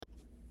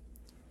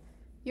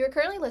You are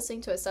currently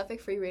listening to a Suffolk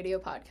Free Radio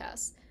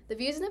podcast. The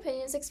views and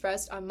opinions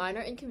expressed on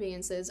Minor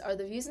Inconveniences are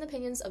the views and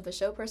opinions of the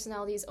show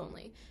personalities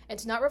only, and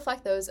do not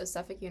reflect those of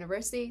Suffolk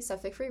University,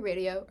 Suffolk Free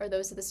Radio, or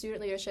those of the Student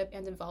Leadership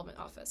and Involvement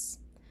Office.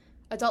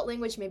 Adult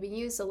language may be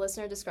used, so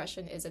listener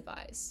discretion is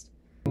advised.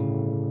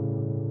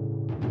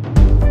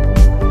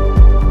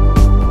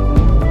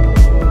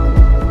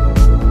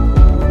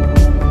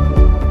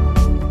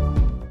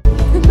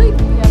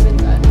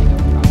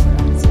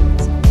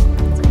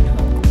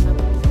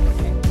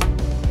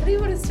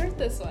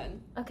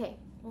 Okay,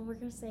 well, we're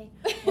going to say,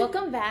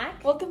 welcome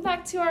back. Welcome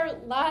back to our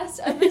last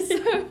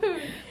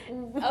episode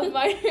of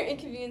Minor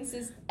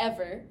Inconveniences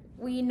ever.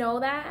 We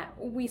know that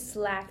we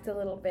slacked a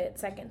little bit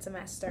second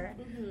semester,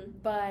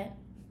 but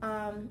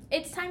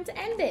it's time to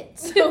end it.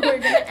 So we're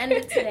going to end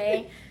it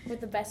today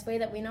with the best way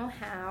that we know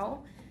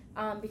how,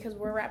 because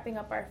we're wrapping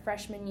up our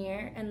freshman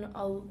year, and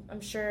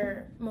I'm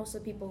sure most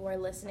of the people who are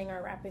listening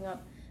are wrapping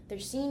up their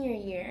senior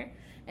year.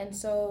 And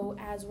so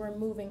as we're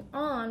moving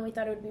on, we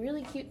thought it would be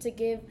really cute to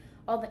give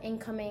all the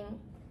incoming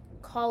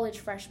college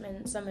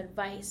freshmen some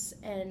advice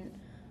and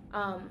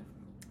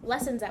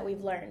lessons that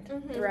we've learned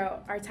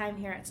throughout our time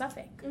here at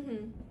Suffolk.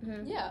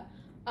 Yeah.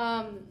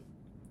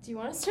 Do you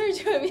want to start?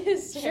 Do you want me to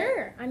start?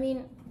 Sure. I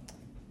mean,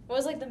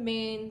 what was the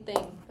main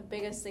thing, the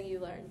biggest thing you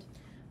learned?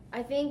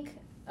 I think,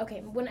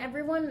 when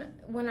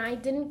I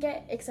didn't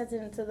get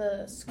accepted into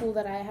the school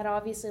that I had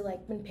obviously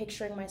been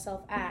picturing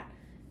myself at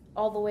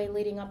all the way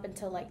leading up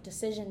until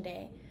decision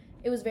day,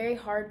 it was very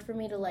hard for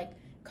me to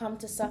come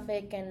to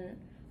Suffolk and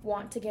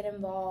want to get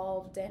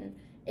involved and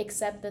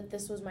accept that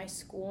this was my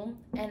school.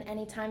 And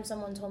anytime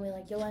someone told me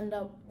you'll end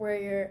up where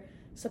you're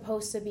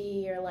supposed to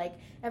be, or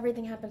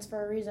everything happens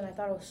for a reason, I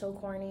thought it was so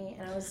corny,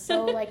 and I was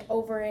so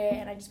over it,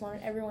 and I just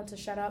wanted everyone to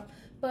shut up.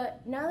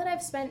 But now that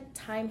I've spent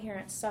time here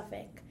at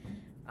Suffolk,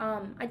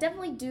 I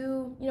definitely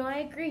do, I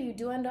agree, you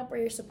do end up where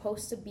you're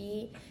supposed to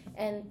be,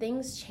 and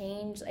things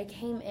change. I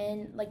came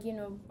in,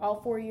 all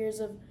 4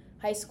 years of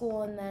high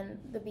school, and then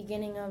the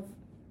beginning of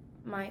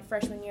my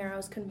freshman year, I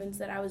was convinced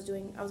that I was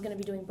going to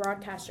be doing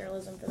broadcast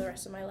journalism for the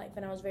rest of my life,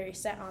 and I was very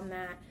set on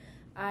that.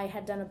 I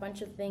had done a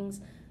bunch of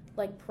things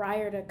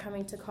prior to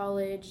coming to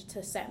college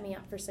to set me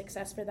up for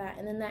success for that,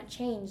 and then that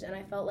changed, and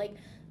I felt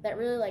that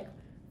really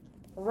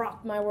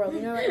rocked my world,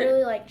 it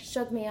really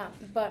shook me up.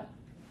 But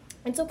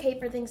it's okay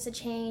for things to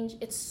change.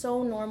 It's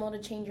so normal to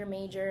change your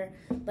major.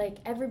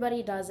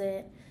 Everybody does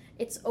it.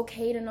 It's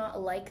okay to not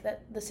like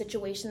the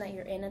situation that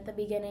you're in at the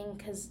beginning,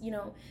 because,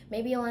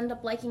 maybe you'll end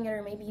up liking it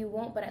or maybe you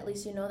won't, but at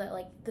least you know that,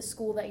 the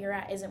school that you're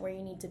at isn't where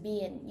you need to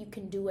be, and you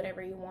can do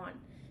whatever you want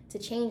to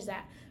change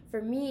that.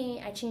 For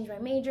me, I changed my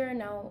major.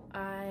 Now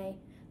I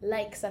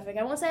like Suffolk.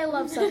 I won't say I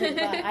love Suffolk,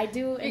 but I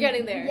do. You're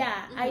getting there.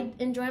 Yeah, I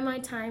enjoy my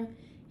time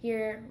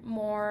here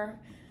more.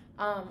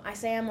 I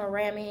say I'm a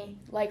Rammy,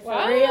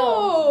 for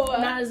real,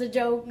 not as a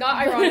joke. Not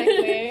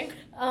ironically.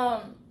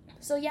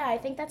 So yeah, I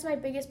think that's my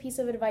biggest piece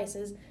of advice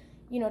is,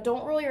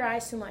 don't roll your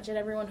eyes too much at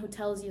everyone who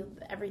tells you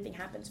everything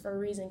happens for a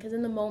reason, because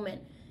in the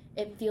moment,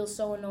 it feels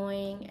so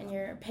annoying, and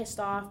you're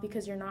pissed off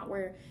because you're not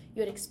where you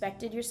had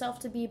expected yourself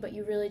to be, but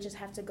you really just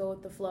have to go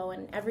with the flow,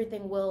 and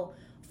everything will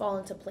fall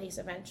into place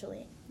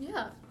eventually.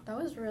 Yeah, that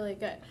was really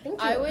good.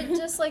 Thank you. I would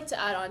just to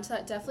add on to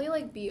that,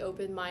 definitely be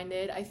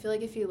open-minded. I feel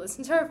if you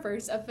listen to our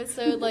first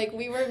episode,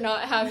 we were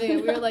not having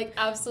it. We were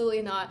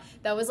absolutely not.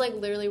 That was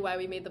literally why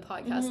we made the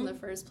podcast in the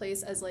first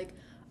place, as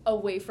a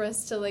way for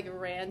us to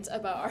rant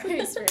about our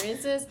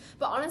experiences.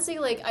 But honestly,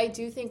 I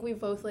do think we've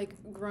both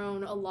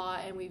grown a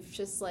lot, and we've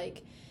just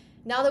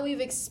now that we've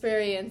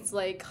experienced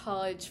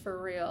college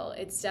for real,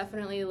 it's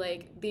definitely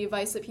the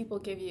advice that people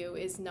give you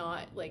is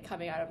not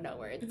coming out of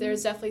nowhere.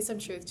 There's definitely some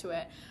truth to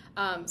it.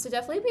 So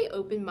definitely be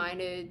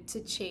open-minded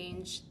to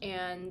change,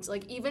 and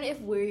even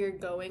if where you're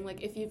going,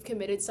 if you've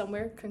committed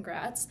somewhere,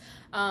 congrats.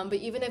 But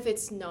even if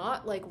it's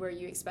not where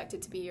you expect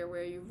it to be or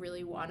where you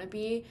really want to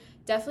be,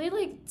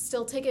 definitely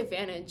still take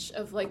advantage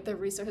of the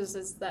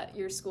resources that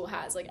your school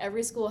has.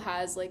 Every school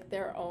has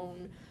their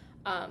own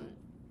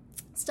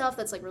stuff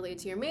that's related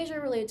to your major,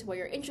 related to what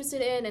you're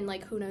interested in,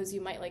 and who knows, you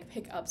might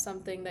pick up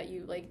something that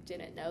you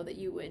didn't know that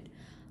you would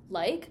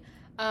like.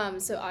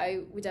 So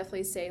I would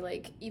definitely say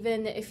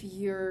even if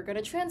you're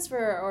gonna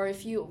transfer, or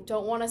if you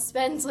don't want to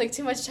spend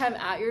too much time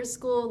at your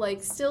school,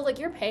 still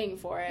you're paying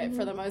for it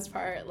for the most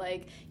part.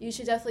 You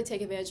should definitely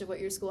take advantage of what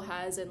your school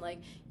has, and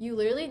you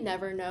literally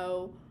never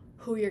know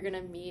who you're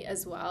gonna meet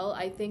as well.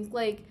 I think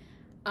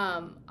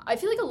I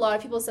feel a lot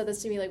of people said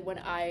this to me when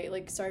I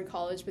started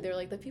college, but they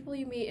were the people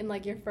you meet in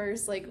your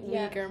first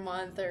week or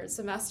month or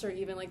semester,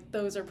 even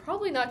those are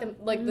probably not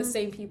gonna the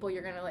same people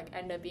you're gonna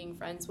end up being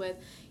friends with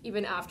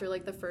even after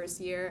the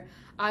first year.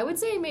 I would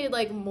say I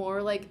made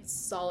more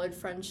solid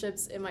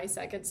friendships in my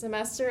second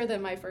semester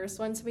than my first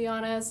one, to be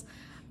honest.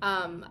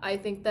 I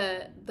think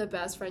that the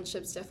best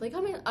friendships definitely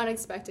come in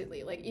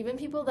unexpectedly. Even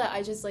people that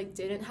I just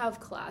didn't have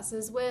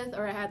classes with,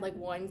 or I had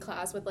one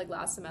class with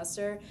last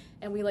semester,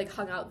 and we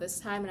hung out this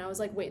time, and I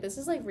was wait, this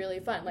is really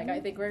fun. I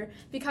think we're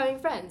becoming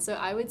friends. So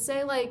I would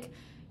say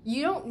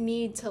you don't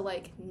need to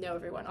know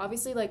everyone.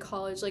 Obviously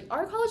college,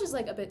 our college is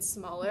a bit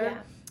smaller.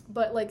 Yeah.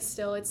 but, like,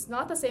 still, it's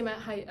not the same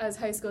as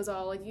high school at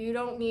all. Like, you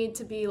don't need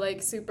to be,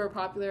 like, super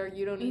popular.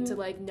 You don't need to,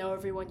 like, know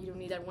everyone. You don't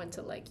need everyone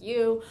to like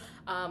you.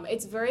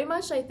 It's very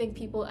much, I think,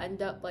 people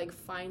end up, like,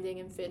 finding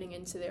and fitting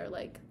into their,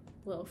 like,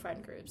 little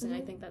friend groups, and I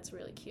think that's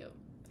really cute.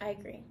 I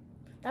agree.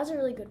 That's a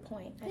really good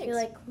point. Thanks. I feel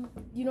like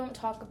we don't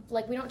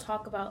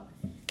talk about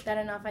that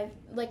enough.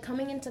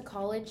 Coming into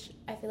college,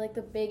 I feel like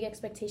the big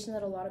expectation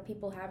that a lot of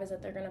people have is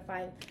that they're going to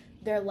find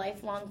their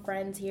lifelong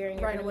friends here, and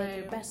you're going to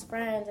make your best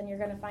friends, and you're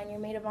going to find your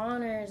maid of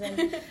honors,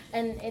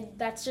 and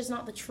that's just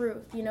not the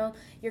truth, you know?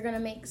 You're going to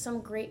make some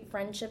great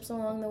friendships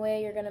along the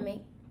way. You're going to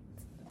make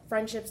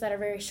friendships that are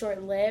very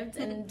short-lived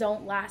and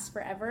don't last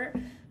forever.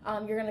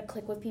 You're going to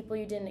click with people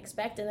you didn't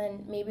expect, and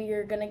then maybe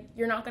you're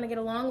not going to get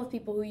along with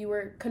people who you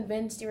were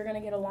convinced you were going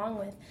to get along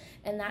with,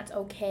 and that's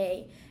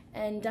okay.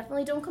 And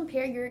definitely don't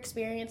compare your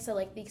experience to,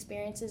 like, the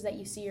experiences that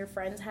you see your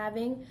friends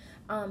having,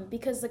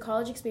 because the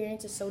college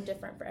experience is so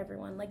different for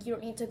everyone. Like, you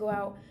don't need to go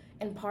out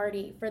and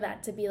party for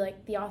that to be,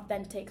 like, the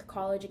authentic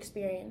college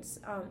experience.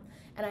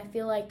 And I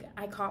feel like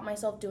I caught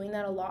myself doing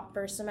that a lot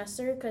first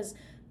semester, because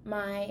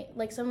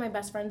some of my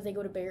best friends, they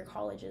go to bigger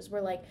colleges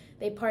where, like,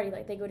 they party,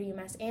 like, they go to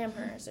UMass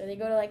Amherst, or they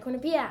go to, like,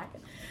 Quinnipiac.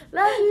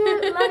 Love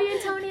you,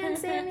 Tony and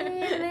Sammy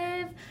and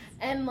Liv.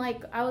 And,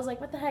 like, I was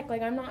like, what the heck?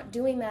 Like, I'm not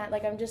doing that.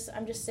 Like, I'm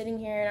just sitting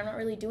here and I'm not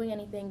really doing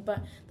anything.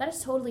 But that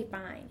is totally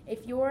fine.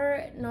 If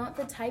you're not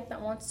the type that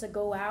wants to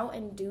go out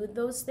and do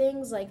those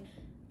things, like,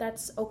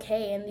 that's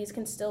okay. And these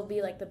can still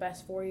be, like, the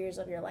best 4 years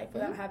of your life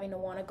without having to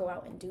want to go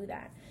out and do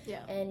that.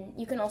 Yeah. And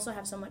you can also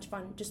have so much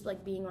fun just,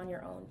 like, being on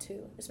your own,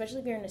 too.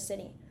 Especially if you're in a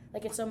city.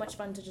 Like, it's so much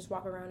fun to just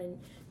walk around and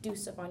do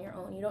stuff on your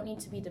own. You don't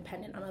need to be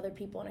dependent on other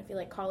people. And I feel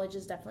like college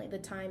is definitely the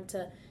time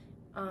to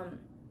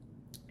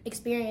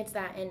experience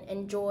that and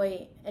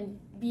enjoy and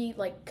be,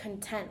 like,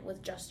 content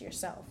with just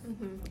yourself.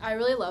 I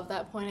really love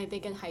that point. I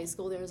think in high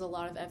school there was a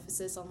lot of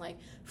emphasis on, like,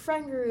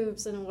 friend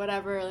groups and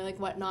whatever, and, like,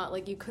 whatnot.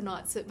 Like, you could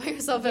not sit by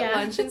yourself at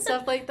lunch and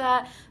stuff like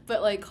that.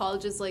 But, like,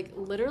 college is, like,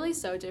 literally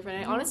so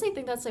different. I honestly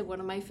think that's, like,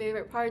 one of my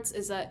favorite parts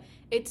is that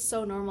it's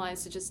so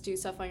normalized to just do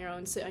stuff on your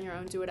own, sit on your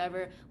own, do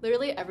whatever.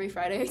 Literally every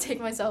Friday I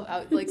take myself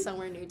out, like,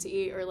 somewhere new to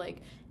eat, or,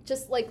 like,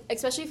 just, like,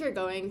 especially if you're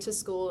going to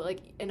school, like,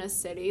 in a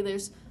city,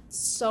 there's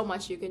so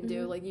much you can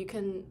do. Like, you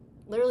can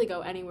literally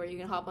go anywhere. You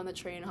can hop on the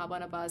train, hop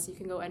on a bus, you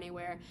can go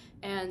anywhere.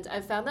 And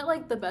I've found that,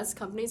 like, the best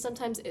company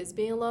sometimes is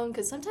being alone,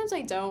 because sometimes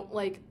I don't,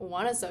 like,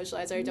 want to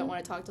socialize, or I don't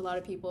want to talk to a lot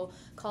of people.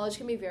 College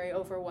can be very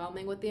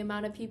overwhelming with the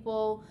amount of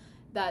people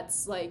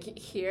that's, like,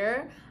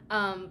 here.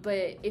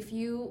 But if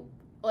you,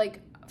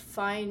 like,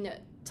 find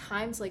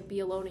time to, like,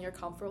 be alone and you're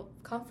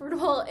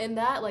comfortable in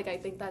that, like, I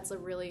think that's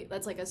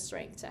like a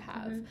strength to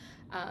have.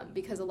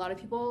 Because a lot of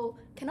people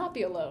cannot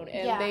be alone,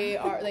 and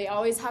they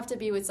always have to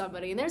be with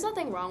somebody, and there's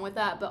nothing wrong with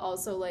that, but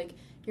also, like,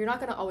 you're not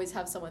going to always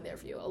have someone there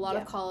for you. A lot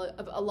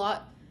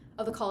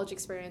of the college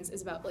experience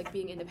is about, like,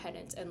 being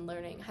independent and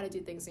learning how to do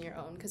things on your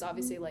own, because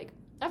obviously, like,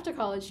 after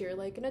college you're,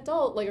 like, an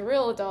adult, like a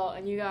real adult,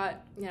 and you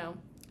got, you know,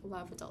 a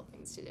lot of adult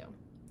things to do.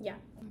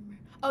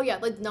 Oh, yeah,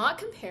 like, not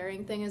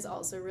comparing thing is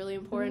also really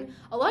important.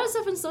 A lot of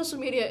stuff on social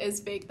media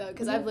is fake, though,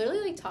 because I've literally,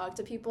 like, talked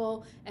to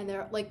people, and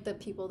they're, like, the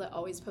people that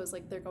always post,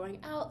 like, they're going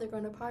out, they're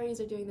going to parties,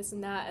 they're doing this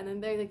and that,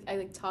 and then I,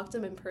 like, talk to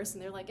them in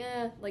person, they're like,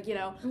 like, you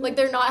know, like,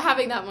 they're not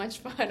having that much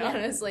fun,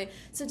 honestly.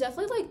 So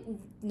definitely,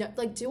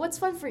 like, do what's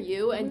fun for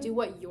you, and do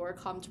what you're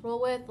comfortable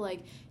with.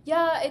 Like,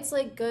 yeah, it's,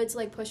 like, good to,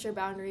 like, push your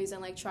boundaries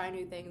and, like, try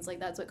new things. Like,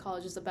 that's what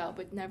college is about,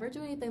 but never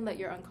do anything that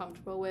you're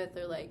uncomfortable with,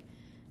 or, like,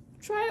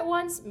 try it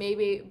once,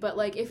 maybe, but,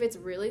 like, if it's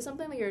really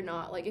something that you're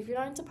not, like, if you're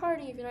not into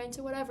party, if you're not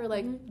into whatever,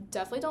 like,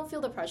 definitely don't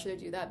feel the pressure to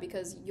do that,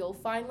 because you'll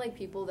find, like,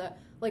 people that,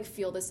 like,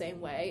 feel the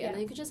same way, and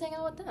then you can just hang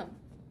out with them.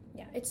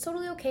 Yeah, it's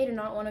totally okay to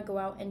not want to go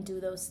out and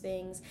do those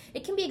things.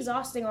 It can be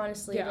exhausting,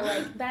 honestly, but,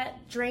 like,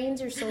 that drains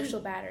your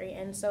social battery,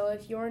 and so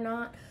if you're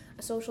not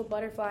a social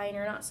butterfly and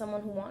you're not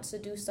someone who wants to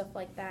do stuff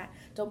like that,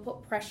 don't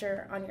put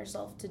pressure on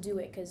yourself to do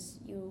it, because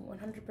you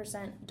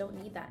 100%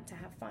 don't need that to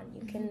have fun.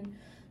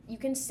 You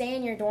can stay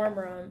in your dorm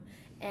room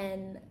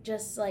and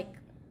just, like,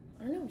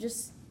 I don't know,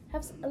 just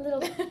have a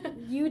little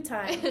you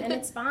time, and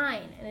it's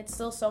fine, and it's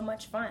still so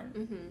much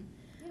fun.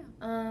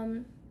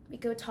 We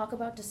could talk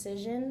about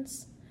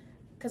decisions,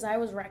 because I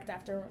was wrecked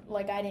after,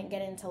 like, I didn't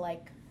get into,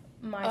 like,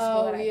 my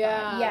school that I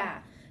thought. Yeah.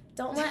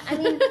 Don't let, I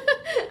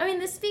mean,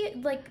 this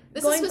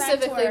this is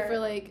specifically for,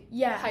 like,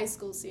 high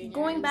school seniors.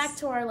 Going back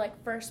to our,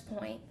 like, first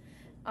point,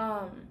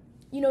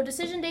 you know,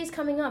 decision day's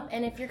coming up,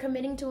 and if you're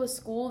committing to a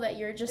school that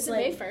you're just,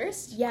 like... Is it May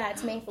 1st? Yeah,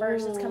 it's May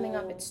 1st. It's coming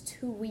up. It's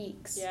 2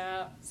 weeks.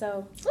 Yeah.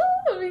 So,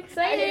 woo,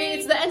 exciting! I mean,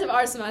 it's the end of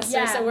our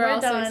semester, so we're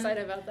also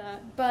excited about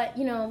that. But,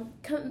 you know,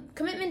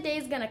 commitment day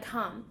is going to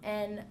come,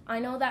 and I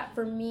know that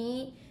for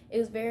me, it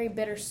was very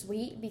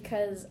bittersweet,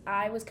 because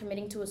I was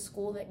committing to a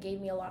school that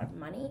gave me a lot of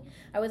money.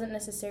 I wasn't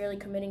necessarily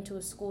committing to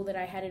a school that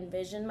I had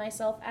envisioned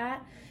myself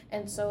at,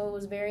 and so it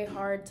was very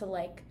hard to,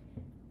 like...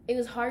 It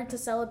was hard to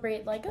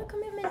celebrate, like, a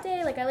commitment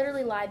day. Like, I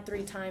literally lied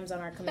 3 times on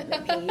our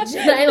commitment page.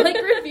 And I, like,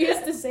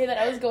 refused to say that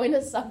I was going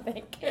to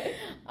Suffolk.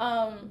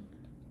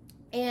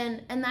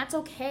 And that's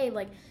okay.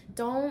 Like,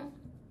 don't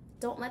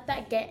don't let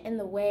that get in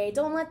the way.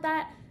 Don't let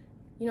that,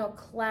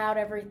 cloud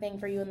everything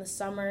for you in the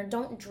summer.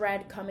 Don't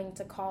dread coming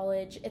to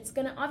college.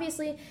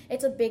 Obviously,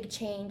 it's a big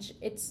change.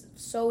 It's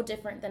so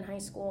different than high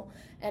school.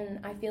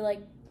 And I feel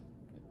like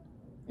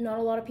not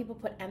a lot of people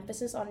put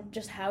emphasis on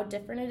just how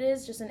different it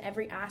is, just in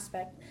every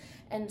aspect.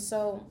 And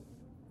so,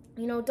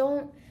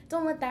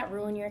 don't let that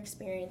ruin your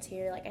experience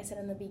here, like I said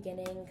in the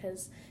beginning,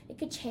 because it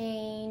could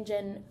change.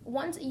 And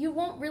once you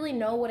won't really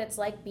know what it's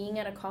like being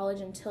at a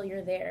college until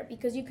you're there,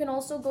 because you can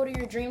also go to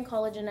your dream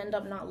college and end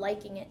up not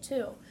liking it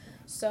too.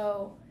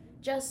 So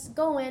just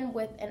go in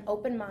with an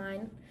open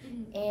mind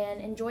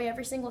and enjoy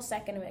every single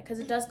second of it, because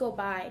it does go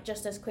by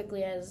just as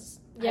quickly as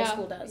high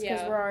school does,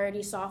 because we're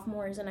already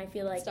sophomores, and I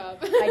feel like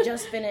I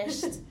just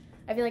finished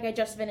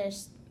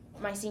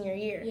my senior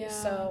year.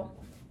 So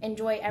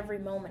enjoy every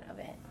moment of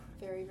it.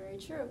 Very, very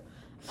true.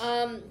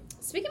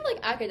 Speaking of, like,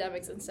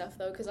 academics and stuff,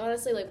 though, because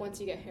honestly, like, once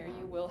you get here,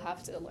 you will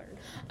have to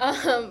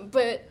learn.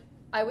 But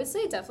I would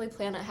say definitely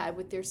plan ahead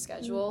with your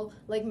schedule.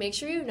 Like, make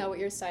sure you know what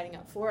you're signing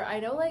up for. I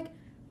know, like,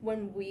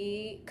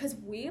 because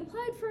we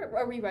applied for,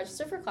 or we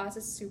registered for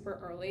classes super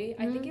early.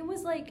 I think it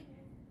was, like,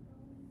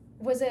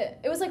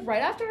 it was, like,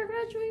 right after our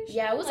graduation?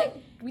 Yeah, it was, like,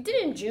 we did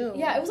it in June.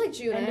 Yeah, it was, like,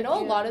 June. And I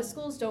know a lot of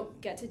schools don't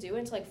get to do it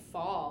until, like,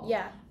 fall.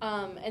 Yeah.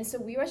 And so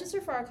we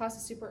registered for our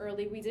classes super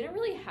early. We didn't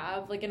really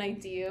have, like, an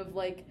idea of,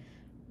 like,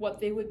 what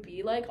they would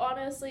be like,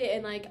 honestly.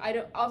 And, like,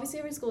 obviously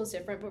every school is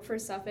different, but for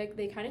Suffolk,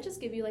 they kind of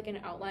just give you, like, an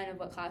outline of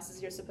what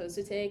classes you're supposed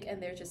to take,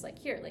 and they're just like,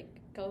 here, like,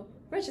 go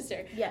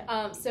register.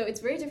 Yeah. So it's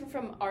very different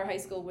from our high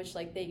school, which,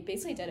 like, they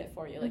basically did it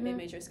for you. Like, they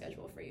made your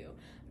schedule for you.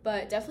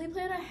 But definitely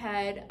plan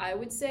ahead. I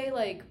would say,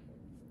 like,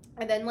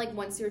 and then, like,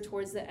 once you're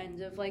towards the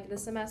end of, like, the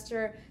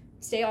semester,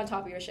 stay on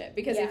top of your shit.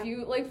 Because if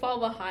you, like, fall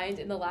behind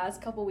in the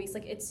last couple weeks,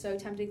 like, it's so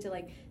tempting to,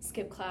 like,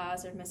 skip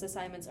class or miss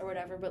assignments or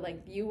whatever. But,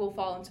 like, you will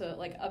fall into,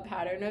 like, a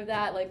pattern of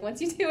that. Like,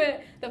 once you do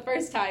it the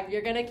first time,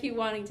 you're going to keep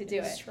wanting to do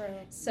it. That's true.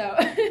 So,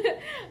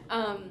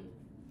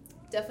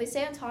 definitely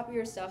stay on top of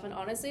your stuff. And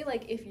honestly,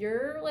 like, if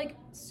you're, like,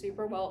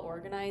 super well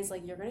organized,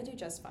 like, you're going to do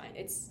just fine.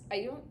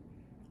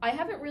 I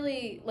haven't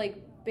really,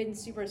 like, been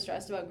super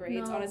stressed about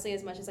grades, honestly,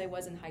 as much as I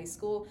was in high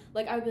school.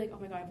 Like, I would be like, oh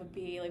my god, I have a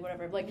B, like,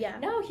 whatever. Like,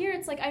 no, here,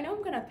 it's like, I know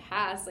I'm gonna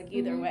pass, like,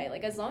 either way.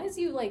 Like, as long as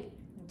you, like,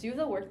 do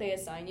the work they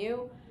assign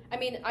you. I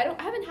mean, I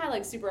haven't had,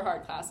 like, super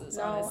hard classes,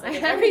 honestly.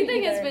 Like,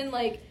 everything has been,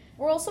 like...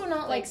 We're also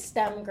not, like,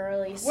 STEM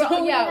girlies.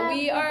 So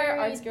we are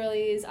arts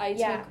girlies. I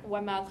took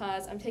one math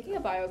class. I'm taking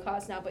a bio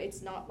class now, but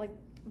it's not, like,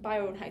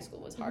 bio in high school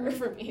was harder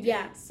for me.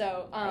 Yeah.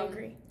 So, I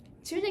agree.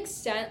 To an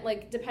extent,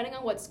 like, depending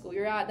on what school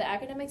you're at, the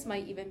academics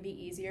might even be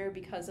easier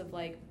because of,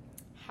 like,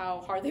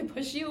 how hard they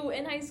push you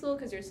in high school,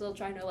 because you're still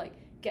trying to, like,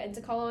 get into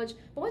college.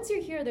 But once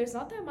you're here, there's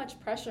not that much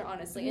pressure,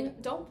 honestly.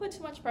 And don't put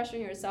too much pressure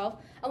on yourself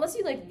unless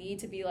you, like, need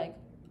to be, like,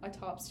 a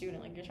top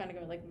student, like, you're trying to go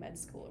to, like, med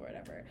school or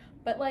whatever.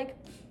 But, like,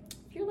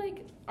 if you're,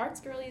 like,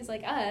 arts girlies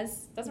like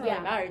us, doesn't really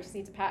matter, you just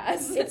need to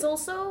pass. It's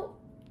also,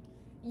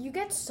 you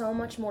get so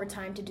much more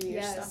time to do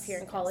your stuff here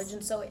in college.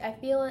 And so I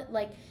feel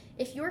like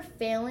if you're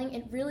failing,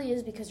 it really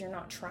is because you're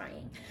not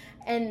trying.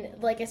 And,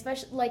 like,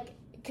 especially, like,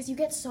 because you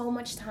get so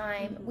much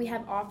time. We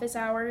have office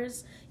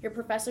hours. Your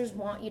professors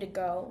want you to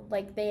go.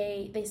 Like,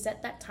 they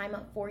set that time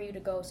up for you to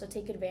go, so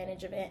take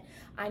advantage of it.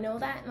 I know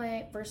that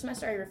my first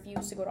semester I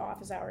refused to go to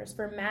office hours.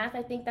 For math,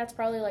 I think that's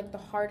probably, like, the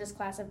hardest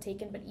class I've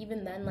taken, but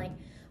even then, like,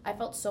 I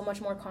felt so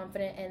much more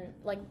confident in,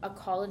 like, a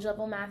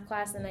college-level math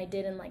class than I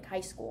did in, like,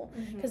 high school.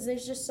 Because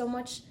there's just so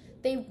much...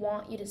 They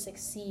want you to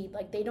succeed.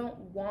 Like, they don't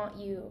want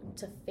you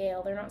to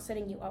fail. They're not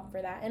setting you up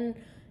for that. And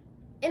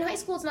in high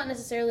school, it's not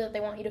necessarily that they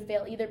want you to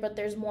fail either, but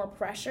there's more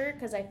pressure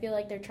because I feel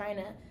like they're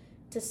trying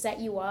to set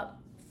you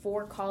up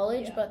for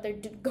college, but they're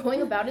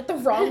going about it the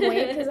wrong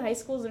way because high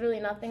school is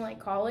literally nothing like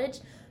college.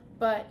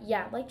 But,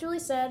 yeah, like Julie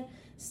said,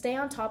 stay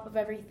on top of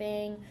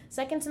everything.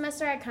 Second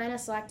semester, I kind of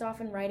slacked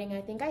off in writing. I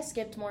think I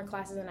skipped more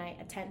classes than I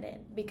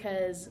attended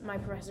because my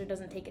professor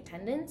doesn't take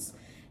attendance,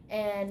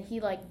 and he,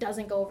 like,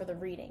 doesn't go over the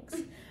readings.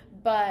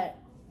 But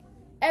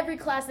every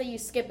class that you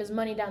skip is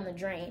money down the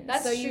drain.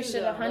 That's so true, you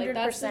should 100% like,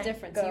 that's the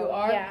difference. go. You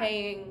are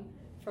paying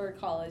for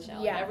college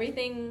now. Yeah. Like,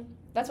 everything...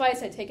 That's why I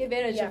said take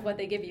advantage of what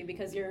they give you,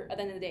 because you're at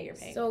the end of the day, you're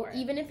paying for it. So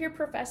even if your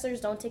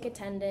professors don't take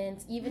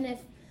attendance, even if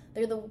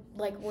they're the,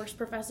 like, worst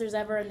professors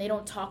ever and they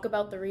don't talk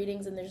about the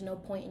readings and there's no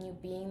point in you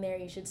being there,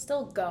 you should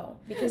still go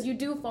because you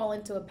do fall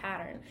into a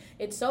pattern.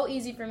 It's so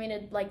easy for me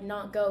to, like,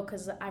 not go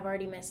because I've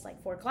already missed,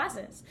 like, 4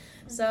 classes.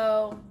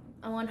 So...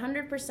 I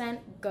 100%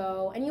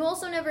 go. And you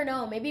also never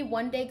know. Maybe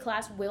one day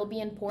class will be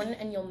important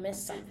and you'll miss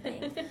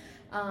something.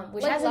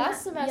 Which like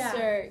last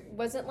semester,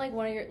 wasn't like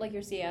one of your, like,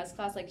 your CAS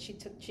class, like she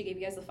gave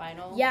you guys the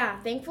final?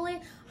 Yeah,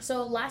 thankfully.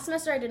 So last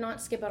semester I did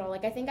not skip at all.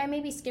 Like, I think I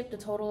maybe skipped a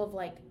total of,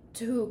 like,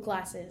 2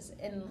 classes.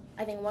 And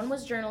I think one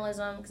was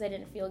journalism because I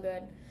didn't feel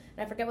good. And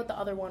I forget what the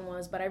other one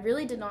was, but I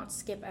really did not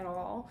skip at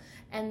all.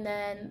 And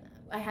then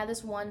I had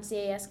this one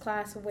CAS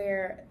class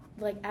where,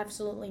 like,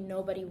 absolutely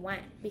nobody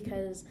went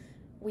because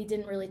we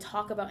didn't really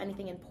talk about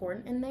anything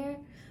important in there.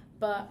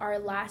 But our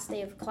last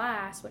day of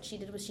class, what she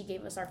did was she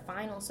gave us our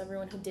final, so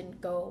everyone who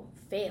didn't go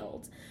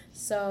failed.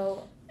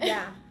 So,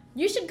 yeah.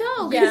 You should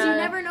go, because you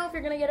never know if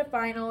you're going to get a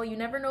final. You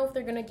never know if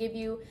they're going to give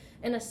you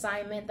an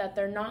assignment that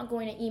they're not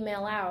going to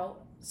email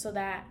out so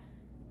that,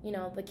 you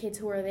know, the kids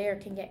who are there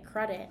can get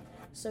credit.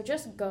 So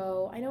just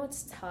go. I know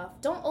it's tough.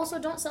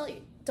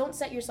 Don't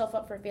set yourself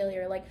up for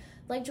failure.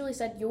 Like Julie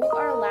said, you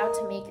are allowed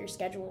to make your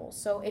schedule.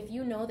 So if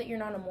you know that you're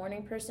not a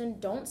morning person,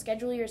 don't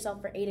schedule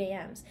yourself for 8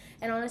 a.m.s.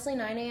 And honestly,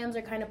 9 a.m.s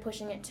are kind of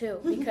pushing it too,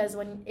 because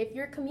if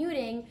you're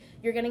commuting,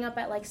 you're getting up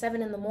at like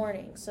 7 in the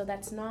morning. So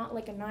that's not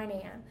like a 9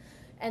 a.m.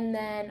 And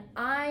then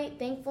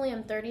thankfully,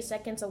 I'm 30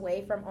 seconds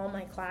away from all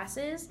my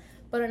classes,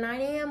 but a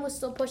 9 a.m. was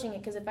still pushing it,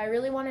 because if I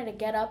really wanted to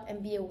get up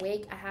and be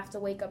awake, I have to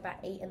wake up at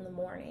 8 in the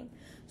morning.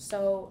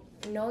 So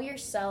know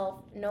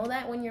yourself. Know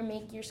that when you're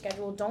making your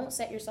schedule, don't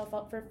set yourself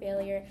up for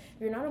failure.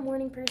 If you're not a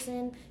morning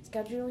person,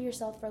 schedule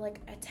yourself for like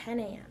a 10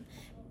 a.m.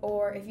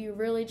 Or if you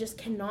really just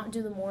cannot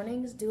do the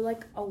mornings, do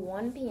like a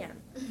 1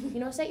 p.m. You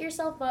know, set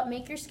yourself up,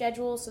 make your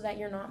schedule so that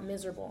you're not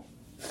miserable.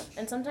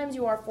 And sometimes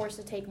you are forced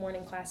to take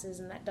morning classes,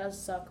 and that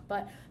does suck,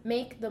 but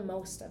make the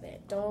most of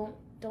it.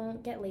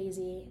 Don't get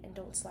lazy, and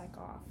don't slack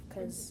off,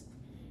 because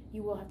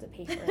you will have to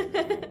pay for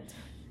it.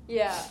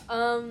 Yeah.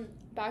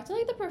 Back to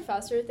like the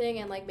professor thing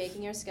and like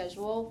making your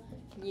schedule.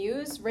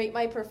 Use Rate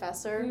My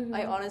Professor. Mm-hmm.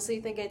 I honestly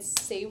think it's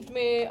saved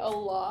me a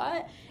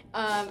lot.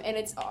 And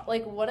it's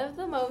like one of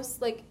the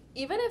most, like,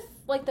 even if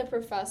like the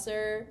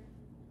professor,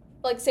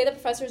 like, say the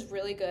professor is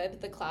really good,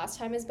 but the class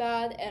time is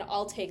bad, and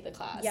I'll take the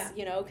class,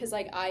 you know, because,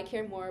 like, I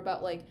care more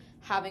about, like,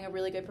 having a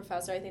really good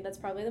professor. I think that's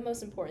probably the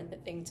most important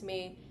thing to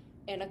me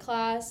in a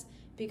class,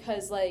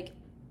 because, like,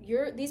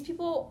 these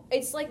people,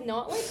 it's, like,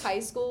 not like high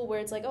school where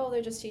it's like, oh,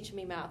 they're just teaching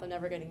me math, I'm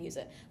never going to use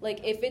it.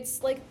 Like, if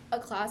it's, like, a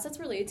class that's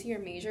related to your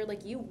major,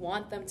 like, you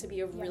want them to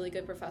be a really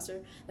good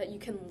professor that you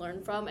can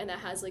learn from and that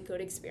has, like,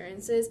 good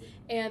experiences.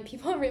 And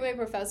people who Rate My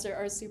Professor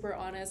are super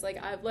honest.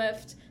 Like, I've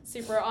left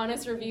super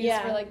honest reviews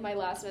for, like, my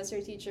last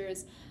semester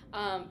teachers,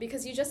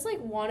 because you just, like,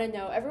 want to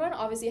know. Everyone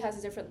obviously has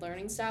a different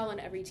learning style, and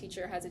every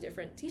teacher has a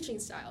different teaching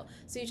style.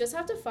 So you just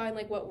have to find,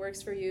 like, what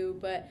works for you.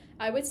 But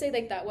I would say,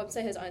 like, that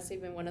website has honestly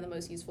been one of the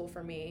most useful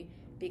for me,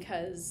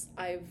 because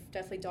I've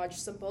definitely dodged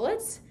some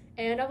bullets.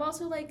 And I've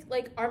also,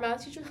 like our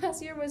math teacher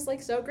last year was,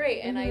 like, so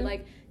great. And I,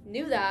 like,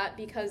 knew that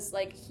because,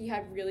 like, he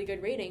had really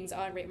good ratings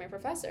on Rate My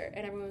Professor.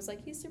 And everyone was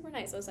like, he's super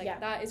nice. I was like,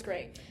 that is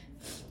great.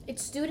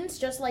 It's students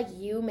just like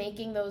you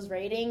making those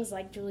ratings,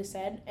 like Julie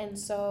said. And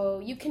so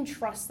you can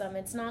trust them.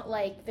 It's not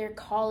like their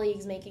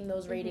colleagues making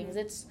those ratings.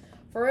 It's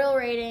for real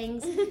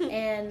ratings.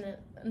 And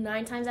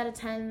 9 times out of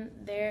 10,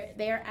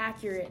 they are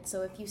accurate.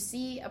 So if you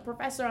see a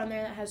professor on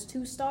there that has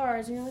 2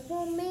 stars, and you're like,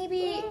 well,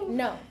 maybe.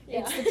 No,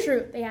 it's the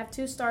truth. They have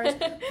 2 stars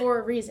for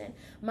a reason.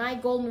 My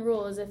golden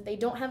rule is if they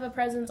don't have a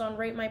presence on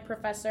Rate My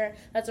Professor,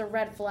 that's a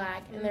red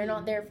flag, and they're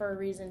not there for a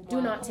reason.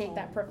 Do not take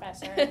that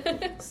professor.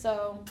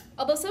 So,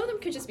 although some of them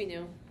could just be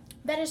new.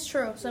 That is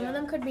true. Some of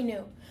them could be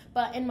new.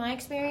 But in my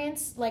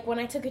experience, like, when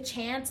I took a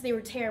chance, they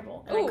were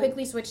terrible. And I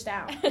quickly switched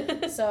out.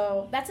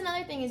 So that's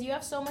another thing, is you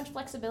have so much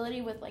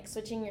flexibility with, like,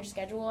 switching your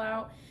schedule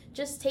out.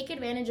 Just take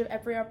advantage of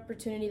every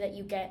opportunity that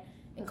you get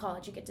in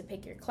college. You get to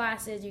pick your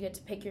classes. You get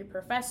to pick your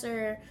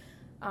professor.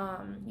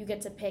 You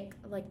get to pick,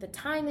 like, the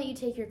time that you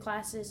take your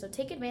classes. So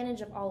take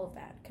advantage of all of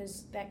that,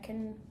 because that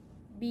can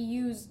be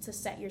used to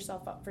set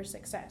yourself up for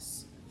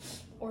success.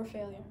 Or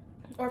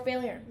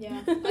failure.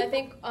 Yeah. I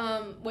think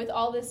with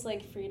all this,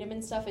 like, freedom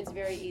and stuff, it's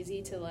very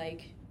easy to,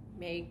 like,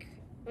 make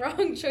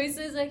wrong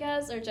choices, I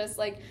guess, or just,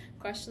 like,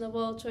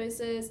 questionable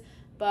choices.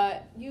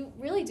 But you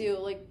really do,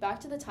 like, back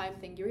to the time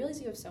thing, you really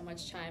do have so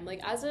much time.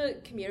 Like, as a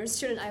commuter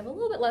student, I have a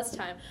little bit less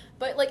time.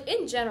 But, like,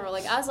 in general,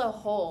 like, as a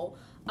whole,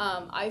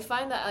 I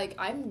find that, like,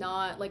 I'm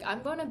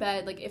going to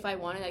bed, like, if I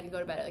wanted, I can go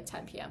to bed at, like,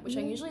 10 p.m., which I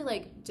usually,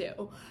 like,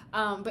 do.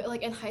 But,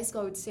 like, in high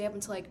school, I would stay up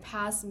until, like,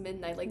 past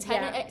midnight. Like,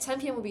 10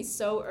 p.m. would be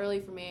so early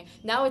for me.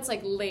 Now it's,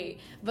 like,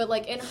 late. But,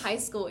 like, in high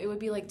school, it would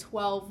be, like,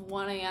 12,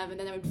 1 a.m., and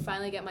then I would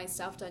finally get my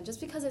stuff done,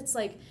 just because it's,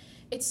 like,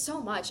 it's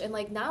so much. And,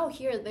 like, now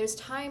here, there's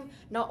time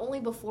not only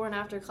before and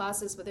after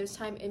classes, but there's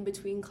time in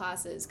between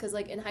classes. Because,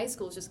 like, in high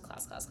school, it's just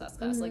class.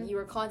 Like, you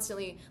were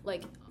constantly,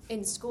 like,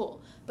 in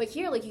school. But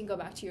here, like, you can go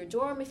back to your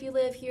dorm if you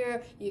live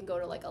here. You can go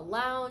to, like, a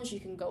lounge.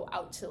 You can go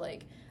out to,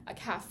 like, a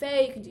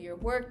cafe. You can do your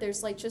work.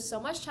 There's, like, just so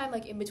much time,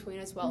 like, in between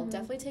as well.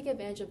 Definitely take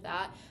advantage of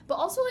that. But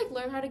also, like,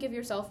 learn how to give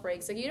yourself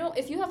breaks. Like, you know,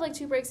 if you have, like,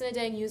 2 breaks in a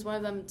day and use one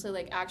of them to,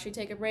 like, actually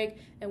take a break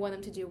and one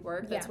of them to do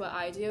work, that's what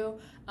I do,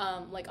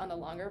 like, on the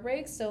longer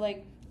breaks. So,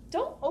 like,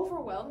 don't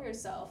overwhelm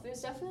yourself.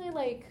 There's definitely,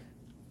 like,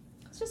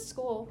 it's just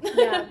school.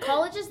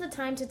 College is the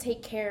time to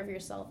take care of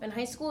yourself. In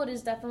high school, it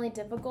is definitely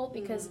difficult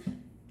because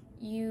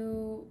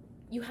you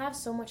have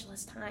so much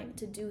less time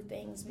to do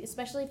things,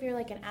 especially if you're,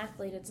 like, an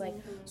athlete. It's like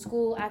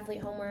school,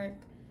 athlete, homework,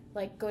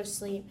 like, go to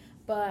sleep.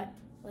 But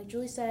like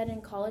Julie said,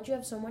 in college you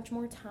have so much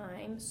more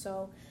time,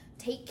 so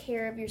take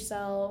care of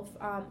yourself.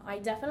 I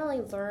definitely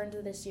learned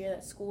this year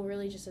that school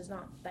really just is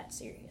not that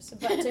serious,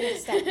 but to an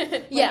extent.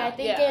 I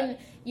think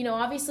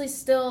obviously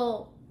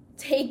still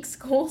take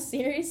school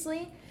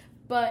seriously,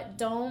 but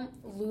don't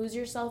lose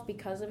yourself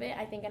because of it.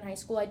 I think in high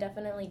school I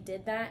definitely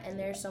did that, and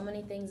there's so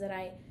many things that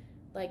I,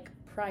 like,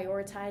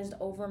 prioritized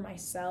over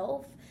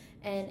myself.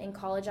 And in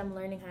college, I'm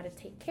learning how to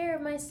take care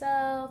of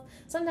myself.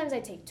 Sometimes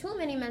I take too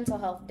many mental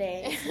health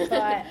days,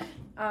 but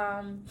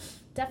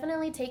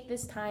definitely take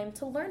this time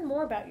to learn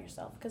more about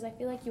yourself, because I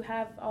feel like you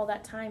have all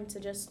that time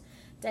to just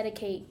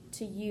dedicate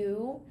to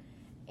you,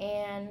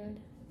 and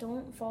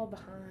don't fall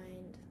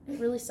behind. It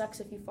really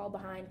sucks if you fall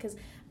behind, because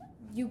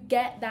you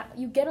get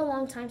a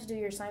long time to do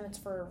your assignments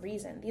for a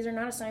reason. These are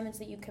not assignments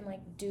that you can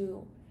like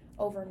do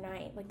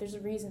overnight. Like, there's a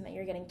reason that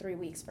you're getting 3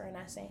 weeks for an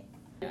essay.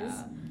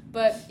 Yeah.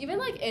 But even,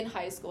 like, in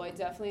high school, I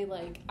definitely,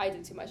 like, I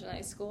did too much in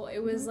high school. It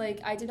was, like,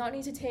 I did not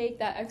need to take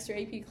that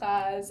extra AP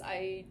class.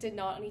 I did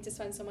not need to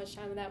spend so much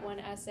time on that one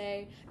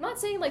essay. I'm not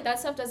saying, like, that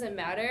stuff doesn't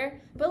matter,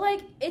 but,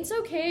 like, it's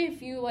okay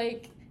if you,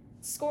 like,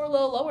 score a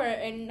little lower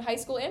in high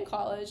school and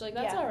college. Like,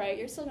 that's all right.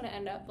 You're still going to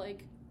end up,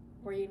 like,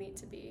 where you need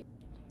to be.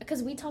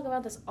 Because we talk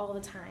about this all the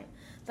time,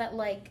 that,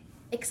 like,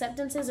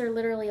 acceptances are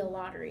literally a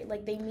lottery.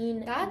 Like, they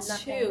mean That's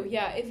nothing. true.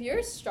 Yeah, if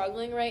you're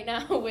struggling right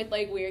now with,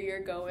 like, where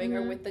you're going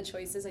or with the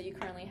choices that you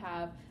currently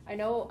have. I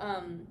know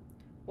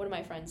one of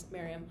my friends,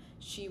 Miriam,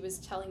 she was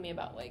telling me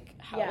about, like,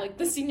 how, like,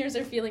 the seniors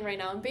are feeling right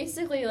now. And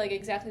basically, like,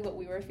 exactly what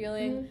we were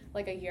feeling,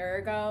 like, a year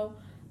ago.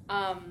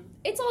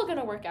 It's all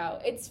gonna work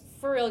out. It's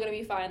for real gonna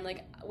be fine.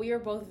 Like, we were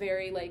both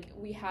very, like,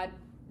 we're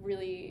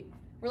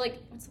like,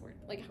 what's the word?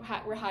 Like,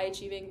 we're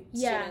high-achieving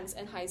students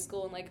in high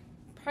school, and, like,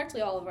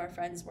 practically all of our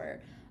friends were.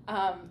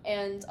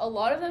 And a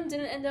lot of them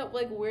didn't end up,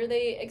 like, where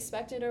they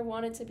expected or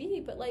wanted to be,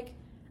 but, like,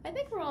 I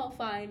think we're all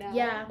fine now.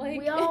 Yeah, like,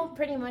 we all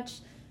pretty much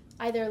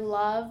either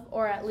love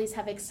or at least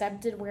have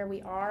accepted where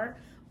we are,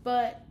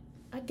 but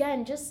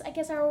again, just, I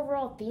guess our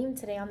overall theme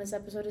today on this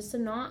episode is to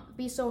not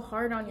be so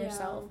hard on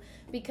yourself,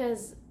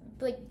 because,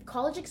 like,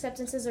 college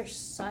acceptances are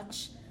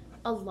such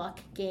a luck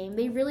game.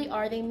 They really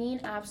are. They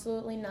mean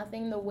absolutely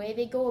nothing. The way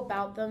they go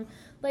about them,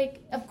 like,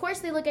 of course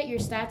they look at your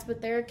stats,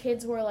 but there are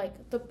kids who are,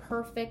 like, the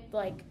perfect,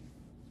 like,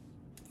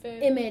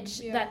 image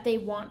that they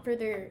want for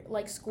their,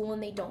 like, school,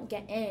 and they don't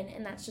get in,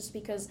 and that's just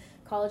because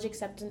college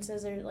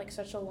acceptances are, like,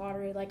 such a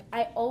lottery. Like,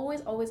 I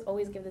always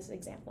give this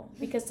example,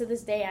 because to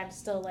this day I'm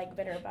still, like,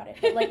 bitter about it,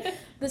 but, like,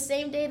 the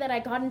same day that I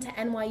got into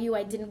NYU,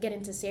 I didn't get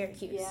into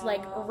Syracuse,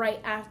 like, right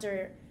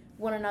after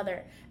one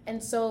another,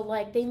 and so,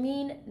 like, they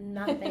mean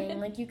nothing.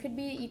 Like, you could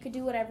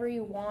do whatever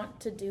you want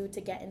to do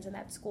to get into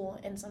that school,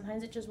 and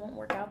sometimes it just won't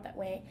work out that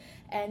way,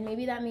 and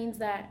maybe that means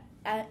that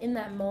in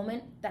that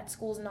moment that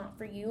school's not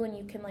for you, and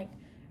you can, like,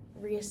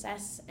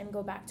 reassess and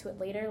go back to it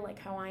later, like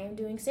how I am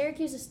doing.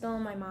 Syracuse is still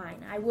in my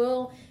mind. I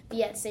will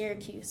be at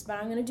Syracuse, but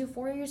I'm going to do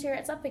 4 years here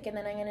at Suffolk, and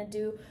then I'm going to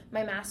do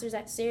my master's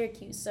at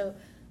Syracuse. So,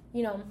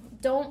 you know,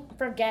 don't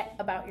forget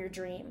about your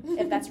dream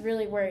if that's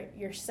really where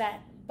you're set,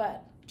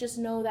 but just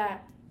know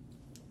that,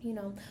 you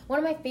know, one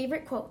of my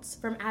favorite quotes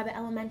from Abbott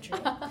Elementary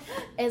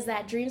is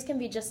that dreams can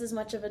be just as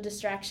much of a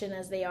distraction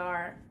as they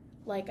are,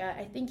 like,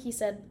 I think he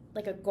said,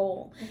 like, a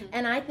goal.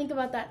 And I think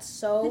about that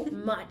so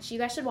much. You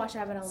guys should watch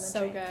Abbott Elementary.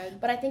 So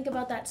good. But I think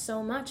about that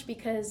so much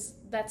because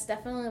that's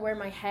definitely where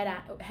my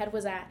head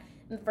was at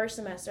in the first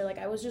semester. Like,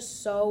 I was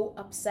just so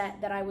upset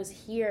that I was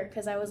here,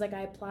 because I was, like,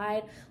 I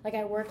applied, like,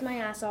 I worked my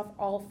ass off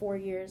all 4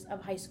 years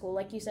of high school.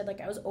 Like you said, like,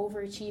 I was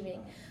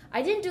overachieving.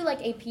 I didn't do, like,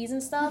 APs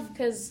and stuff,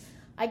 because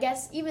I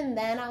guess even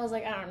then I was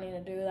like, I don't need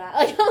to do that.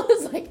 Like, I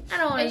was like, I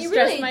don't want to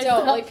stress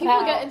myself out. Like,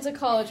 people get into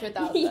college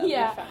without them.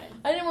 Yeah, They're fine.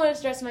 I didn't want to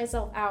stress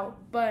myself out,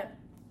 but,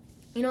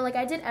 you know, like,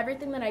 I did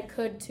everything that I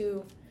could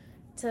to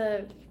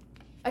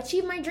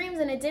achieve my dreams,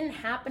 and it didn't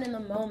happen in the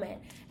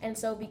moment. And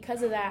so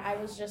because of that,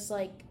 I was just,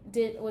 like,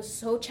 was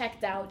so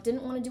checked out,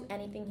 didn't want to do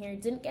anything here,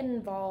 didn't get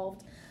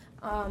involved.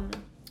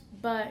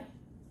 But,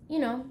 you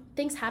know,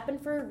 things happen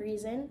for a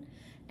reason,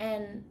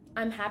 and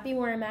I'm happy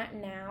where I'm at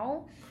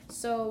now.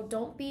 So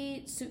don't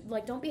be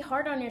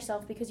hard on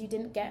yourself because you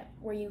didn't get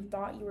where you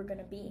thought you were going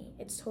to be.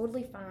 It's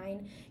totally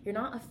fine. You're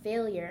not a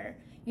failure.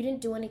 You didn't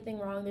do anything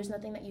wrong. There's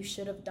nothing that you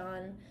should have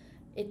done.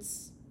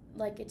 It's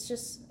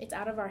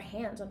out of our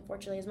hands,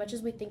 unfortunately. As much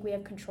as we think we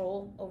have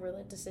control over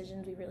the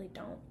decisions, we really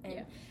don't.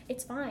 And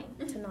it's fine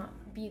to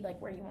not be,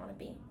 like, where you want to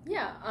be.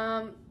 Yeah.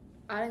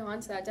 Adding on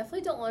to that,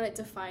 definitely don't let it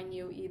define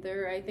you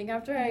either. I think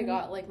after I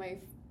got, like,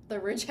 the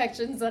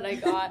rejections that I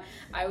got,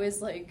 I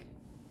was, like,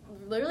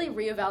 literally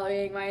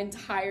reevaluating my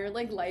entire,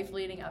 like, life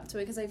leading up to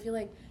it, because I feel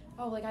like,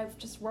 oh, like, I've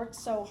just worked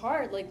so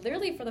hard, like,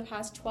 literally for the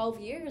past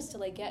 12 years to,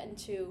 like, get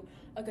into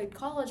a good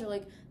college, or,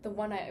 like, the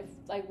one I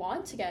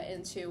want to get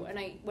into, and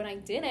when I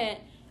didn't,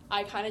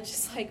 I kind of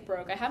just, like,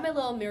 broke. I had my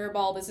little mirror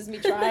ball, this is me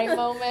trying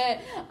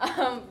moment,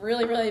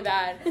 really, really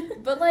bad.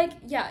 But, like,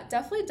 yeah,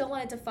 definitely don't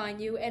let it define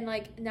you. And,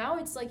 like, now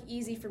it's, like,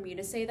 easy for me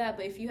to say that,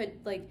 but if you had,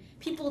 like,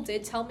 people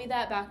did tell me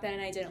that back then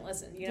and I didn't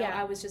listen, you know?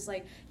 I was just,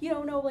 like, you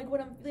don't know, like,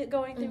 what I'm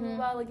going through,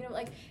 like, you know,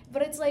 like,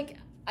 but it's, like,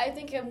 I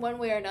think in one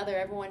way or another,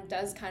 everyone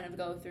does kind of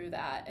go through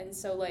that. And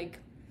so, like,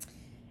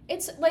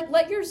 it's, like,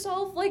 let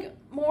yourself, like,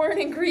 mourn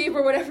and grieve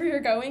or whatever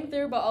you're going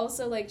through, but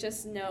also, like,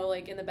 just know,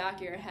 like, in the back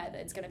of your head that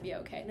it's gonna be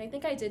okay. And I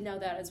think I did know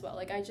that as well.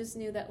 Like, I just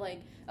knew that,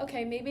 like,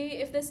 okay, maybe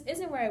if this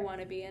isn't where I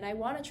want to be and I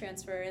want to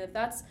transfer, and if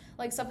that's,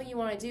 like, something you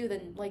want to do,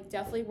 then, like,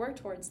 definitely work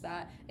towards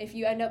that. If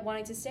you end up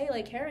wanting to stay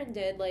like Karen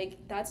did, like,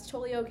 that's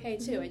totally okay,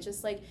 too. It's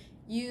just, like,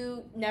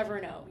 you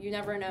never know. You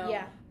never know.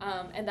 Yeah.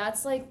 And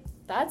that's, like,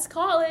 that's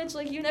college.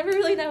 Like, you never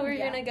really know where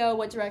you're Yeah. going to go,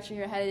 what direction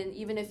you're headed, and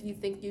even if you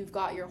think you've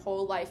got your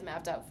whole life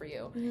mapped out for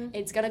you,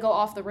 it's going to go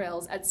off the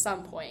rails at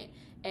some point.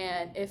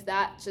 And if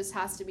that just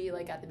has to be,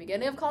 like, at the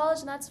beginning of college,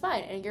 then that's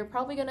fine. And you're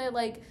probably going to,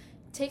 like,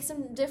 take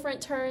some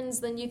different turns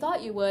than you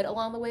thought you would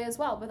along the way as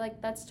well. But,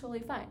 like, that's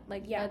totally fine.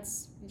 Like,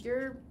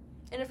 you're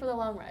in it for the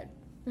long ride.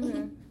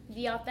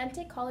 The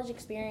authentic college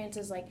experience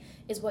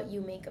is what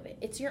you make of it.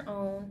 It's your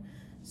own.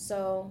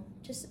 So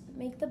just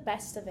make the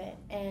best of it,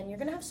 and you're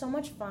gonna have so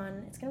much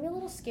fun. It's gonna be a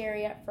little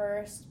scary at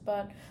first,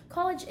 but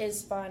college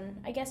is fun.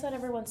 I guess what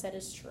everyone said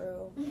is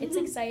true. It's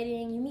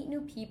exciting. You meet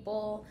new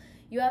people.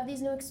 You have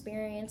these new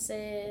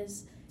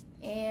experiences,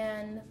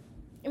 and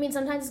I mean,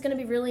 sometimes it's gonna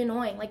be really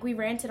annoying. Like, we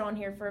ranted on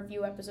here for a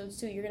few episodes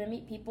too. You're gonna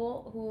meet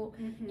people who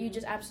you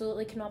just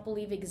absolutely cannot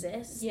believe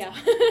exist. Yeah.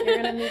 You're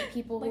gonna meet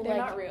people who they're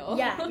not real.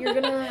 Yeah, you're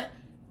gonna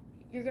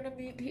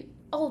meet people.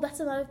 Oh, that's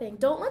another thing.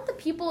 Don't let the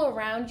people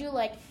around you,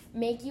 like,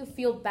 make you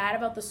feel bad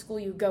about the school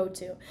you go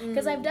to.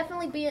 Because I've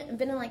definitely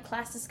been in, like,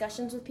 class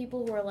discussions with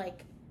people who are,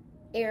 like,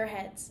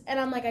 airheads. And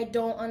I'm like, I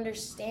don't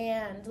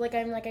understand. Like,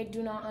 I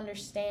do not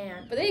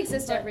understand. But they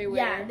exist everywhere.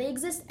 Yeah, they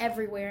exist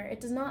everywhere.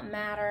 It does not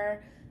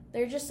matter.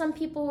 There are just some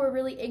people who are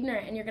really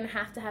ignorant, and you're going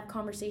to have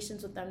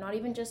conversations with them, not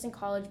even just in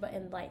college, but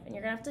in life. And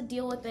you're going to have to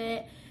deal with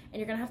it, and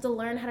you're going to have to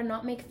learn how to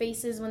not make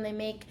faces when they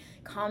make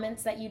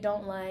comments that you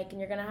don't like,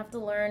 and you're going to have to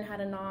learn how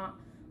to not,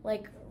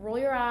 like, roll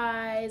your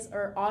eyes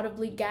or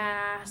audibly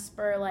gasp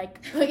or,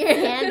 like, put your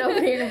hand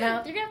over your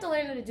mouth. You're going to have to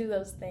learn how to do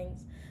those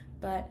things,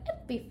 but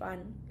it'll be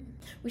fun.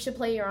 We should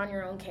play You're on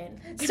Your Own, Kid.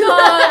 Stop!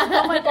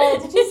 Oh my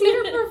god, did you see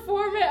her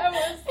perform it?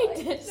 I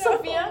did.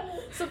 No.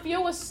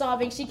 Sophia was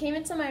sobbing. She came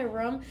into my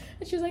room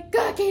and she was like,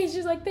 God, Kate,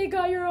 she's like, they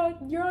got You're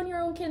on Your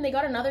Own, Kid. And they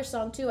got another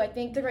song too, I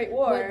think. The Great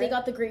War. They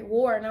got The Great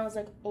War, and I was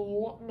like,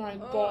 oh my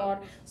god.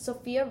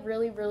 Sophia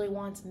really, really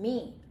wants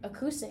me,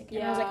 acoustic.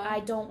 And I was like,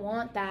 I don't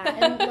want that.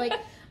 And, like,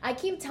 I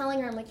keep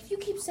telling her, I'm like, if you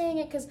keep saying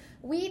it, because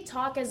we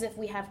talk as if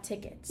we have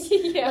tickets.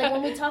 Yeah. Like,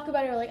 when we talk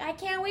about it, we're like, I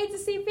can't wait to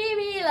see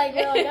Phoebe. Like,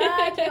 we're like,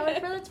 I can't wait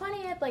for the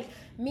 20th. Like,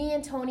 me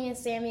and Tony and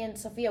Sammy and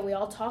Sophia, we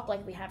all talk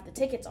like we have the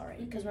tickets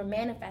already, because we're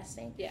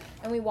manifesting. Yeah.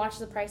 And we watch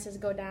the prices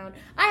go down.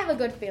 I have a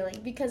good feeling,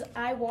 because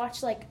I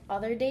watch, like,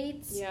 other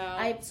dates.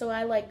 Yeah. So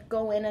I, like,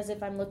 go in as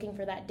if I'm looking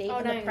for that date,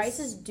 and the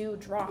prices do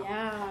drop.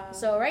 Yeah.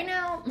 So right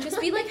now...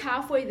 just be, like,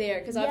 halfway there,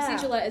 because obviously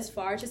Gillette is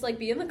far. Just, like,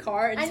 be in the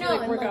car and just be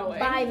like, we're going.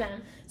 Buy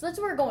them. So that's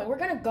where we're going. We're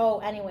going to go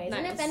anyways. Nice.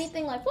 And if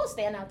anything, like, we'll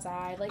stand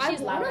outside. Like, she's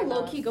loud I want to enough.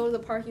 low-key go to the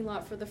parking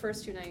lot for the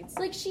first 2 nights.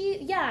 Like,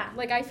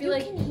 like, I feel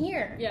like... you can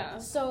hear. Yeah.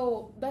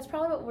 So that's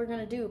probably what we're going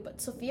to do.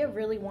 But Sophia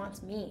really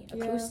wants me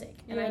acoustic.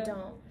 And I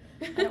don't.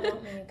 I don't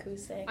want me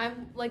acoustic.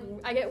 I'm, like,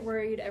 I get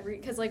worried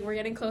because, like, we're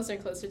getting closer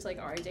and closer to, like,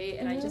 our date,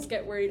 and I just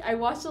get worried. I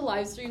watch the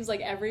live streams,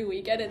 like, every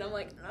weekend, and I'm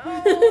like,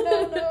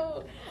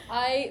 no.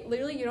 I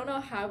literally, you don't know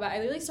how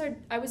bad,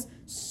 I was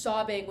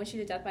sobbing when she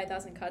did Death by a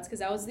Thousand Cuts, because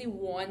that was the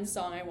one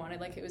song I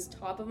wanted. Like, it was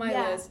top of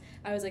my list.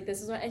 I was like,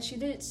 this is what, and she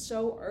did it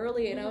so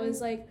early, and I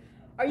was like,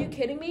 are you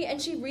kidding me?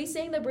 And she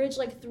re-sang the bridge,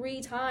 like,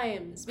 3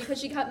 times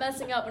because she kept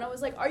messing up, and I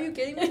was like, are you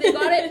kidding me? They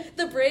got it,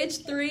 the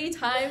bridge 3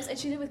 times, and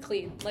she did it with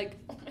clean. Like,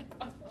 oh my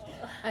god.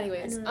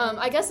 Anyways,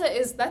 I guess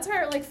that's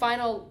our, like,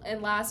 final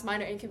and last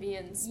minor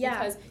inconvenience. Yeah.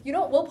 Because,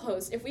 we'll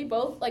post. If we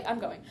both, like, I'm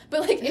going.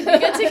 But, like, if we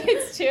get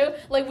tickets too,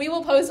 like, we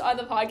will post on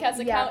the podcast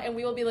account, and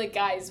we will be like,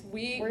 guys,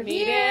 we're made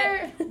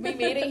here. it. We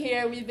made it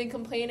here. We've been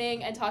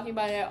complaining and talking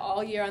about it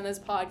all year on this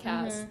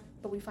podcast.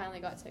 But we finally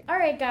got tickets. All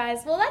right, guys.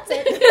 Well, that's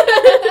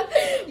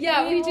it.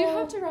 Yeah, we do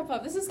have to wrap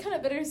up. This is kind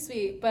of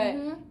bittersweet, but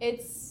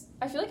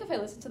I feel like if I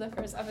listen to the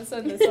first episode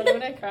of this one, I'm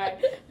gonna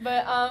cry.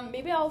 But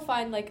maybe I'll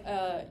find, like,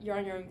 a You're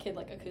on Your Own, Kid,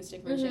 like,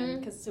 acoustic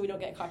version, so we don't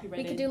get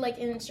copyrighted. We could do, like,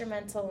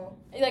 instrumental.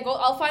 Like, well,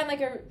 I'll find,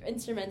 like, a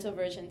instrumental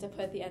version to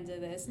put at the end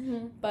of this.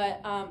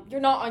 But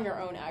you're not on your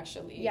own,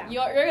 actually. Yeah.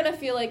 You're gonna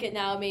feel like it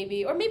now,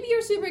 maybe, or maybe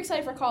you're super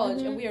excited for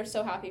college, and we are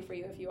so happy for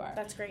you if you are.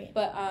 That's great.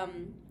 But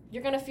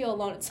you're gonna feel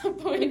alone at some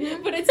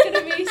point, but it's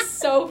gonna be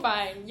so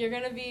fine. You're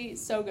gonna be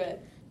so good.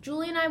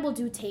 Julie and I will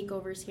do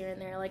takeovers here and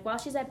there. Like, while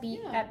she's at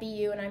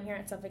BU and I'm here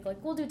at Suffolk,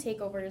 like, we'll do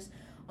takeovers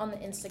on the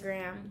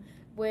Instagram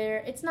where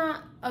it's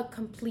not a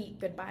complete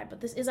goodbye, but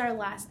this is our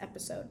last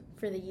episode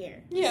for the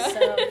year. Yeah.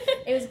 So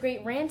it was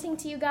great ranting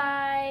to you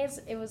guys.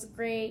 It was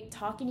great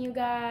talking to you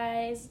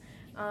guys.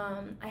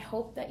 I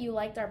hope that you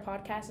liked our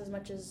podcast as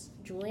much as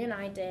Julie and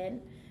I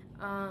did.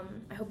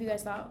 I hope you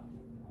guys thought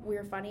we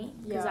were funny,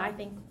 because I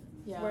think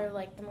we're,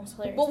 like, the most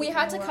hilarious. Well, we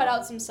had to cut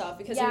out some stuff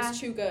because it was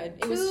too good.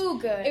 It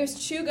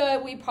was too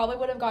good. We probably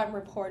would have gotten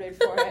reported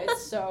for it,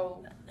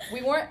 so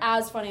we weren't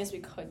as funny as we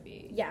could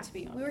be, to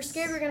be honest. We were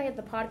scared we were going to get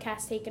the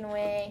podcast taken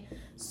away,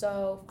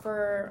 so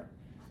for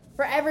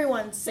For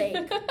everyone's sake,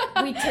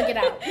 we took it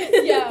out.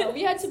 Yeah,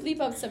 we had to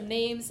bleep up some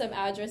names, some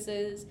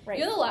addresses. Right.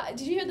 You know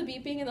did you hear the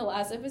beeping in the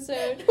last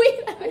episode?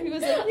 He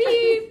was like,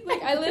 bleep.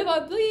 Like, I live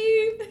on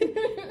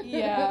bleep.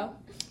 Yeah.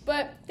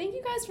 But thank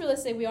you guys for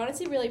listening. We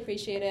honestly really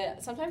appreciate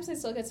it. Sometimes I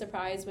still get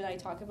surprised when I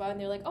talk about it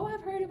and they're like, oh,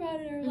 I've heard about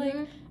it. Or like,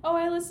 oh,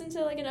 I listened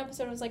to like an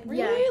episode. I was like,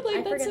 really? Yeah,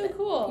 like, that's so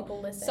cool. People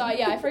listen. So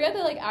yeah, I forget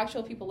that like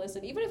actual people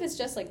listen. Even if it's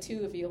just like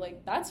 2 of you,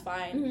 like that's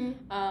fine.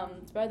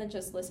 It's better than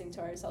just listening to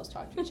ourselves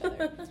talk to each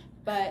other.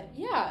 But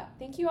yeah,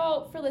 thank you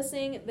all for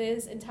listening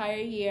this entire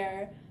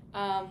year.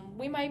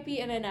 We might be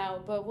in and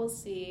out, but we'll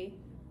see.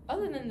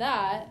 Other than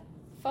that,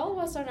 follow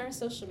us on our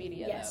social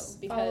media though.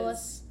 Because follow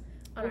us.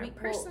 On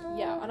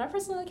our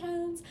personal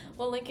accounts.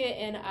 We'll link it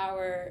in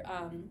our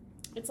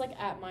it's like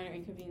at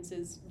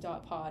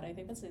minorinconveniences.pod. I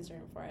think that's the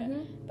Instagram for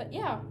it. But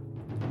yeah,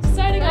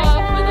 signing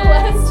off for the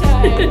last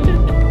time.